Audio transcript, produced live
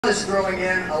is throwing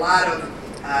in a lot of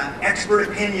expert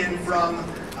opinion from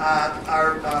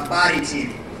our body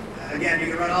team. Again, you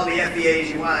can run all the FEAs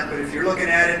you want, but if you're looking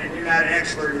at it and you're not an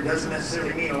expert, it doesn't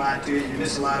necessarily mean a lot to you. You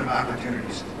miss a lot of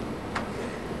opportunities.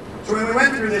 So when we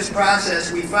went through this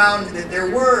process, we found that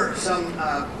there were some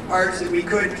parts that we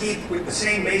could keep with the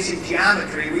same basic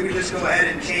geometry. We would just go ahead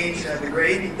and change the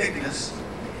grade and thickness.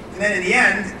 And then in the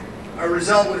end, our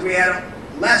result was we had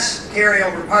less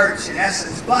carryover parts in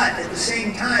essence, but at the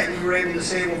same time, we were able to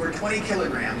save over 20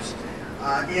 kilograms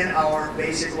in our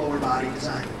basic lower body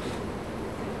design.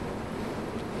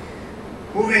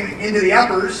 Moving into the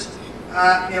uppers,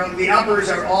 the uppers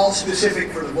are all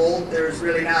specific for the Volt. There's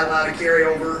really not a lot of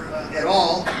carryover at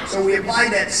all. So we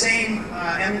applied that same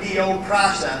MDO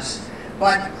process,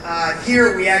 but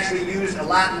here we actually used a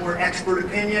lot more expert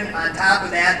opinion on top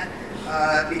of that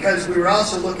because we were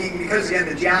also looking, because again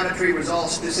the geometry was all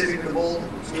specific to the Volt,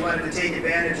 so we wanted to take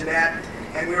advantage of that.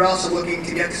 And we were also looking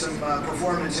to get some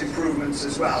performance improvements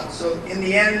as well. So in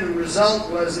the end, the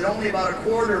result was that only about a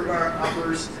quarter of our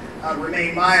uppers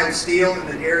remain mild steel in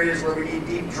the areas where we need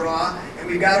deep draw, and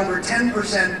we've got over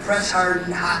 10%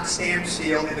 press-hardened hot stamped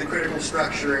steel in the critical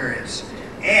structure areas.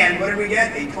 And what did we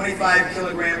get? A 25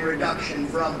 kilogram reduction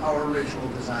from our original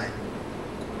design.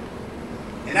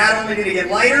 And not only did it get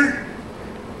lighter,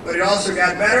 but it also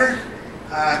got better.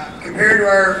 Compared to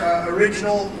our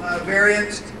original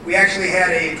variant, we actually had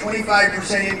a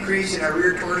 25% increase in our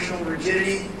rear torsional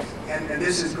rigidity, and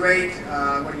this is great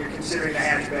when you're considering a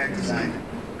hatchback design.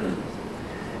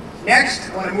 Next,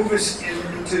 I want to move us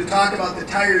to talk about the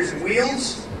tires and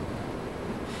wheels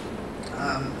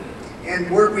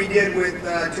and work we did with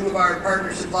two of our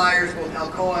partner suppliers, both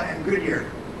Alcoa and Goodyear.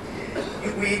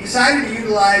 We decided to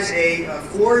utilize a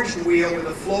forged wheel with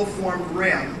a flow-formed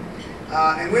rim,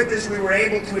 and with this we were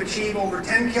able to achieve over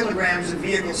 10 kilograms of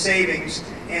vehicle savings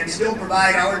and still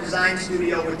provide our design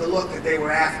studio with the look that they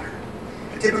were after.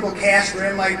 A typical cast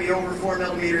rim might be over 4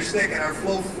 millimeters thick, and our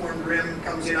flow-formed rim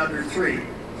comes in under 3.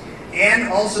 And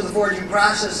also the forging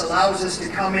process allows us to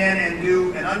come in and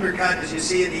do an undercut, as you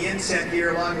see in the inset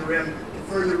here along the rim, to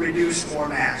further reduce more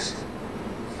mass.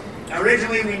 Now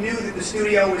originally we knew that the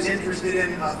studio was interested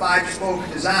in a 5-spoke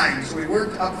design, so we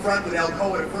worked up front with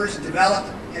Alcoa to first develop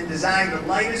and design the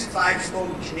lightest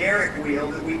 5-spoke generic wheel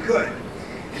that we could.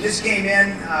 And this came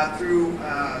in through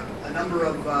a number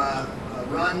of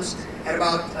runs at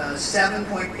about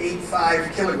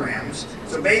 7.85 kilograms.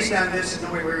 So based on this,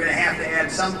 knowing we were going to have to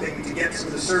add something to get some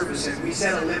of the surface in, we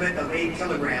set a limit of 8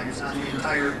 kilograms on the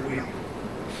entire wheel.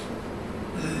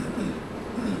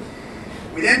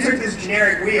 We then took this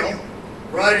generic wheel,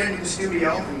 brought it into the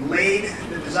studio, and laid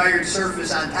the desired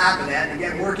surface on top of that. And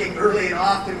again, working early and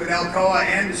often with Alcoa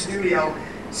and the studio,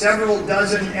 several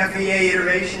dozen FEA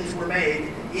iterations were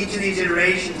made, each of these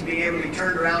iterations being able to be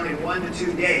turned around in 1 to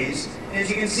 2 days. And as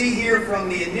you can see here from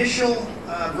the initial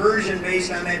version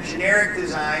based on that generic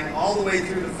design all the way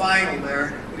through the final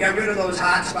there, we got rid of those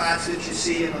hot spots that you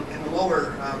see in the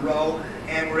lower row,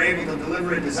 and we're able to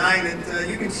deliver a design that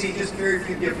you can see just very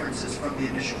few differences from the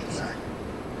initial design.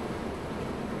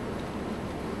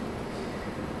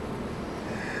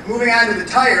 Moving on to the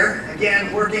tire,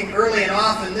 again working early and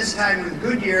often, this time with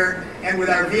Goodyear and with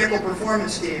our vehicle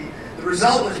performance team. The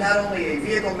result was not only a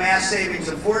vehicle mass savings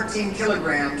of 14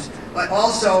 kilograms, but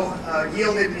also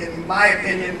yielded, in my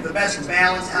opinion, the best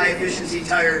balanced high-efficiency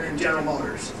tire in General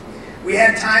Motors. We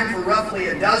had time for roughly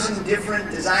a dozen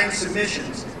different design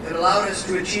submissions that allowed us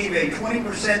to achieve a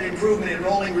 20% improvement in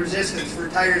rolling resistance for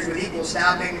tires with equal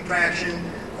stopping, traction,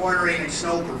 cornering, and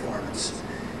snow performance.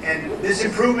 And this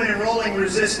improvement in rolling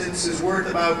resistance is worth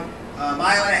about 1.5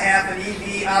 miles an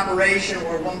EV operation,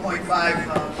 or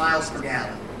 1.5 miles per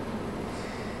gallon.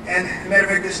 And as a matter of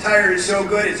fact, this tire is so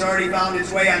good, it's already found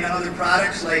its way onto other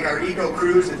products like our Eco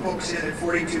Cruise that books in at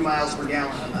 42 miles per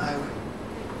gallon on the highway.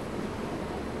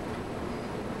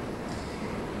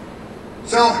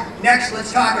 So next,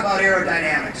 let's talk about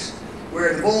aerodynamics,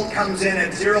 where the Volt comes in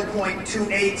at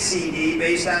 0.28 CD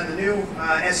based on the new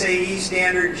SAE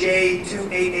standard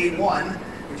J2881,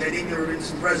 which I think there have been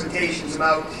some presentations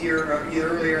about here either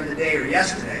earlier in the day or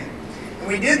yesterday. And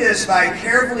we did this by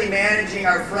carefully managing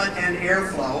our front-end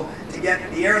airflow to get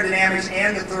the aerodynamics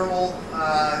and the thermal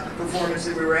performance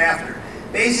that we were after.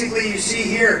 Basically, you see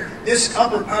here, this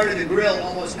upper part of the grill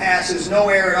almost passes no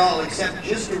air at all, except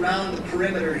just around the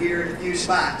perimeter here in a few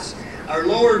spots. Our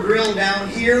lower grill down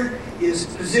here is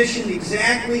positioned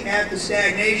exactly at the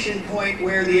stagnation point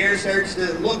where the air starts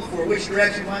to look for which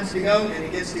direction it wants to go, and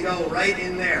it gets to go right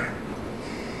in there.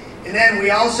 And then we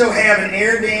also have an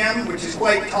air dam, which is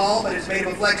quite tall, but it's made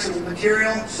of a flexible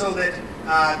material so that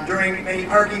During many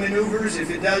parking maneuvers, if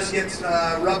it does get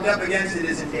rubbed up against it,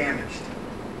 isn't damaged.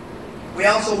 We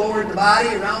also lowered the body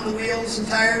around the wheels and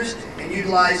tires and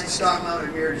utilized the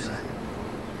stock-mounted mirror design.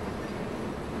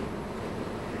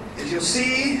 As you'll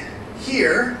see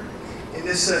here in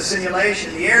this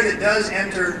simulation, the air that does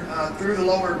enter through the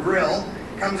lower grill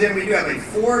comes in. We do have a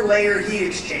 4-layer heat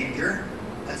exchanger.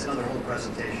 That's another whole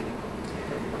presentation.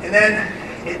 And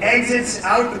then it exits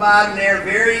out the bottom there,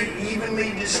 very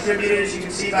evenly distributed, as you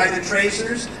can see by the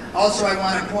tracers. Also, I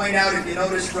want to point out, if you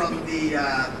notice from the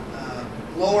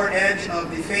lower edge of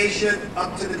the fascia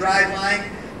up to the driveline,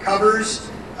 covers,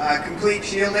 complete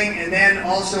shielding, and then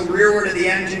also rearward of the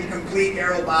engine, complete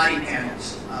aero body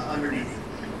panels underneath.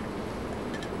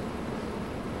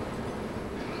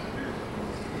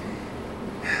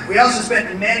 We also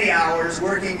spent many hours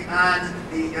working on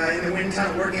in the wind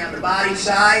tunnel, working on the body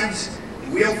sides,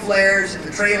 the wheel flares, and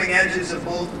the trailing edges of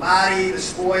both the body, the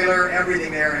spoiler,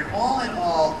 everything there. And all in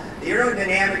all, the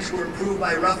aerodynamics were improved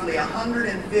by roughly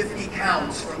 150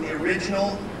 counts from the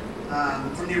original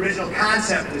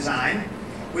concept design,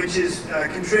 which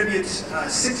contributes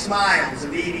 6 miles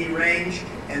of EV range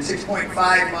and 6.5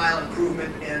 mile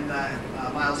improvement in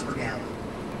miles per gallon.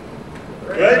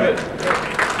 Good.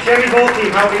 Chevy Volt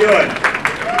team, how are we doing?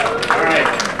 All right.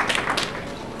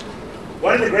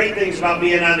 One of the great things about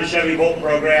being on the Chevy Volt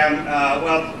program,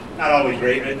 well, not always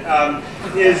great, but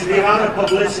is the amount of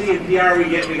publicity and PR we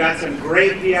get. We got some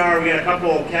great PR. We got a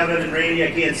couple, Kevin and Randy.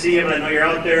 I can't see them, but I know you're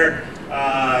out there.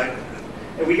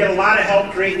 And we get a lot of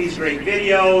help creating these great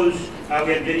videos.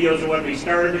 We had videos of when we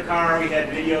started the car. We had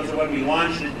videos of when we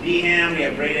launched at DHAM. We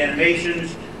have great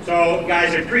animations. So,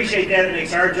 guys, I appreciate that. It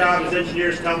makes our job as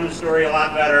engineers telling the story a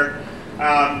lot better.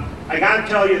 I got to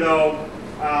tell you, though,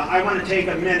 I want to take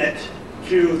a minute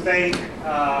to thank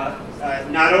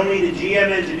not only the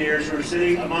GM engineers who are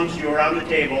sitting amongst you around the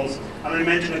tables. I'm going to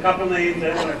mention a couple names. I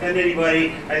don't want to offend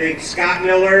anybody. I think Scott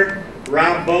Miller,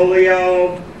 Rob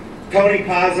Bolio, Tony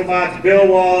Posabotz, Bill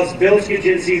Walls, Bill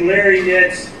Skaginski, Larry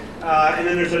Nitz, and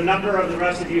then there's a number of the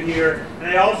rest of you here.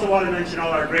 And I also want to mention all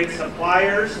our great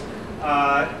suppliers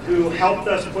who helped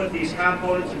us put these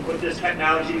components and put this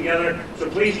technology together. So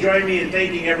please join me in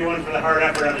thanking everyone for the hard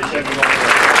effort on the Chevy Volt program.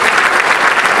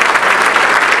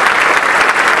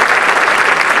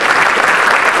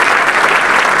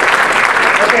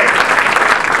 Okay,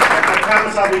 I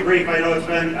promise I'll be brief. I know it's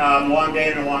been a long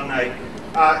day and a long night.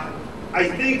 I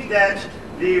think that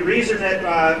the reason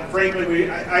that, frankly,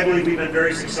 I believe we've been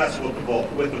very successful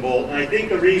with the Volt, and I think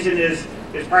the reason is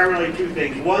primarily 2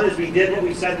 things. One is we did what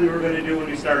we said we were going to do when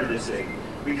we started this thing.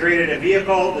 We created a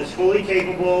vehicle that's fully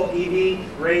capable, EV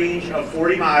range of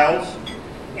 40 miles,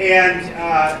 and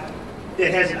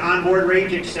it has an onboard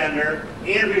range extender,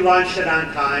 and we launched it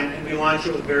on time, and we launched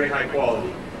it with very high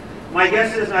quality. My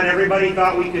guess is not everybody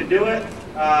thought we could do it.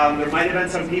 There might have been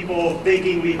some people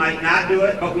thinking we might not do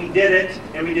it, but we did it,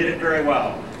 and we did it very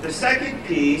well. The second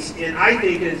piece, and I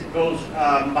think goes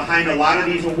behind a lot of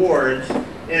these awards,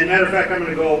 and matter of fact, I'm going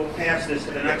to go past this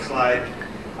to the next slide.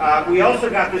 We also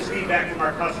got this feedback from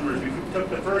our customers. We took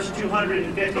the first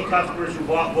 250 customers who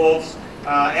bought Volts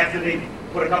after they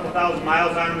put a couple thousand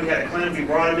miles on them. We had a clinic, we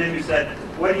brought them in, we said,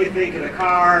 what do you think of the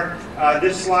car?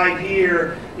 This slide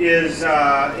here is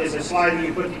a slide that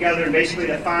you put together, and basically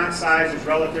the font size is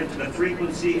relative to the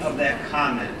frequency of that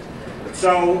comment.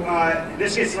 So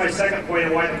this gets to my second point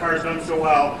of why the car's done so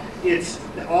well. It's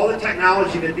all the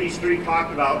technology that these 3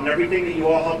 talked about and everything that you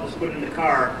all helped us put in the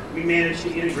car, we managed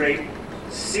to integrate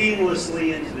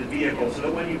seamlessly into the vehicle so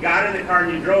that when you got in the car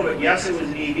and you drove it, yes, it was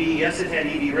an EV, yes, it had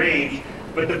EV range,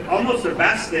 but almost the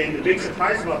best thing, the big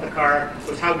surprise about the car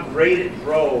was how great it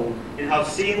drove and how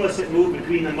seamless it moved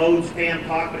between the modes Pam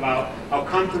talked about, how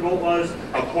comfortable it was,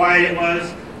 how quiet it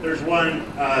was. There's one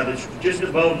that's just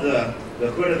above the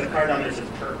hood of the car down there that's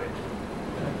perfect.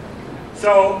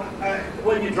 So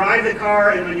when you drive the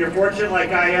car, and when you're fortunate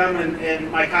like I am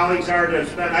and my colleagues are to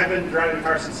spend, I've been driving the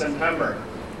car since September.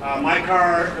 My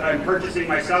car that I'm purchasing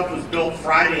myself was built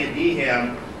Friday at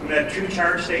DHAM. I'm going to have 2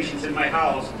 charge stations in my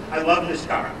house. I love this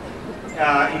car. You know,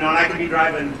 and I could be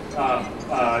driving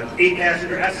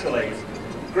 8-passenger Escalades.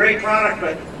 Great product,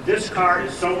 but this car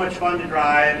is so much fun to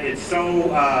drive. It's so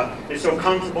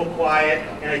comfortable, quiet,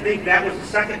 and I think that was the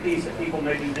second piece that people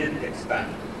maybe didn't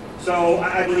expect. So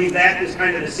I believe that is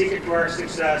kind of the secret to our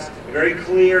success, a very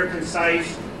clear,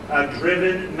 concise,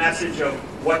 driven message of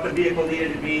what the vehicle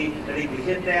needed to be. I think we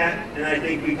hit that, and I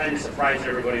think we kind of surprised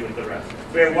everybody with the rest.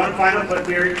 We have one final clip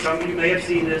here. Some of you may have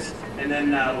seen this, and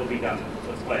then we'll be done.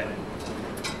 Let's play it.